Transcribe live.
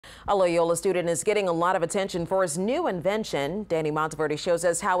A Loyola student is getting a lot of attention for his new invention. Danny Monteverde shows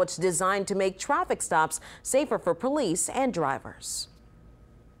us how it's designed to make traffic stops safer for police and drivers.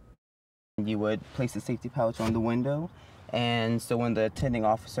 You would place a safety pouch on the window, and so when the attending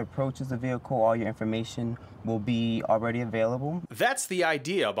officer approaches the vehicle, all your information will be already available. That's the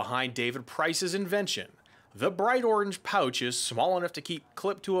idea behind David Price's invention. The bright orange pouch is small enough to keep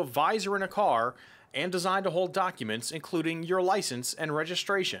clipped to a visor in a car and designed to hold documents, including your license and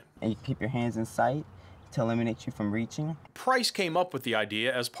registration. And you keep your hands in sight to eliminate you from reaching. Price came up with the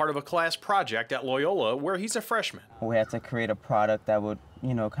idea as part of a class project at Loyola, where he's a freshman. We had to create a product that would,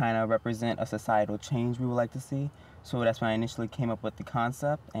 kind of represent a societal change we would like to see. So that's when I initially came up with the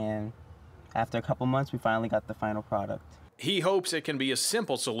concept, and after a couple months, we finally got the final product. He hopes it can be a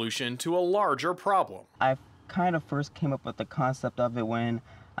simple solution to a larger problem. I kind of first came up with the concept of it when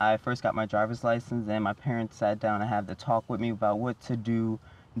I first got my driver's license, and my parents sat down and had to talk with me about what to do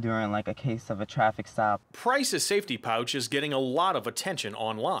during a case of a traffic stop. Price's safety pouch is getting a lot of attention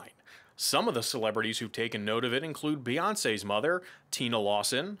online. Some of the celebrities who've taken note of it include Beyonce's mother,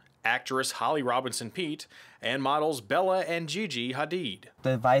 Lawson, actress Holly Robinson Pette, and models Bella and Gigi Hadid.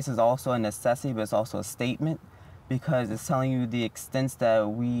 The device is also a necessity, but it's also a statement, because it's telling you the extents that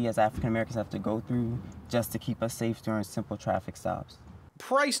we as African Americans have to go through just to keep us safe during simple traffic stops.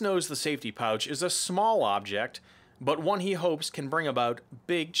 Price knows the safety pouch is a small object, but one he hopes can bring about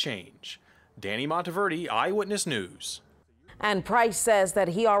big change. Danny Monteverde, Eyewitness News. And Price says that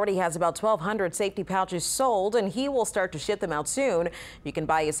he already has about 1,200 safety pouches sold, and he will start to ship them out soon. You can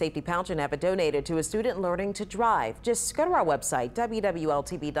buy a safety pouch and have it donated to a student learning to drive. Just go to our website,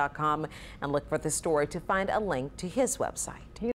 wwltv.com, and look for the story to find a link to his website.